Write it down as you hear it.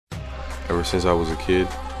Ever since I was a kid,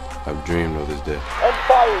 I've dreamed of this day. And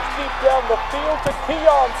fires deep down the field to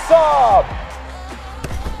Keon Sabb.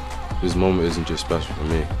 This moment isn't just special for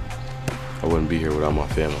me. I wouldn't be here without my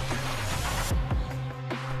family.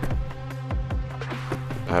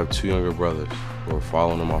 I have 2 younger brothers who are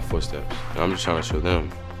following in my footsteps, and I'm just trying to show them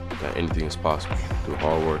that anything is possible through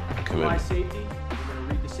hard work and commitment.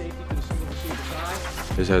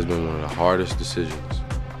 This has been one of the hardest decisions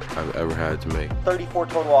I've ever had to make. 34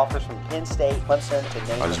 total offers from Penn State, Clemson to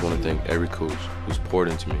name. I just want to thank every coach who's poured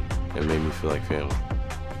into me and made me feel like family.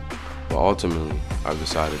 But ultimately, I've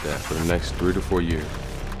decided that for the next 3 to 4 years,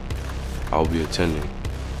 I will be attending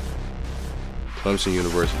Clemson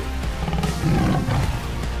University.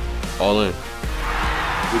 All in.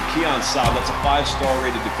 With Keon Sabb, that's a 5-star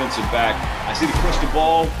rated defensive back. I see the crystal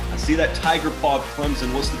ball. I see that tiger paw of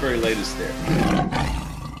Clemson. What's the very latest there?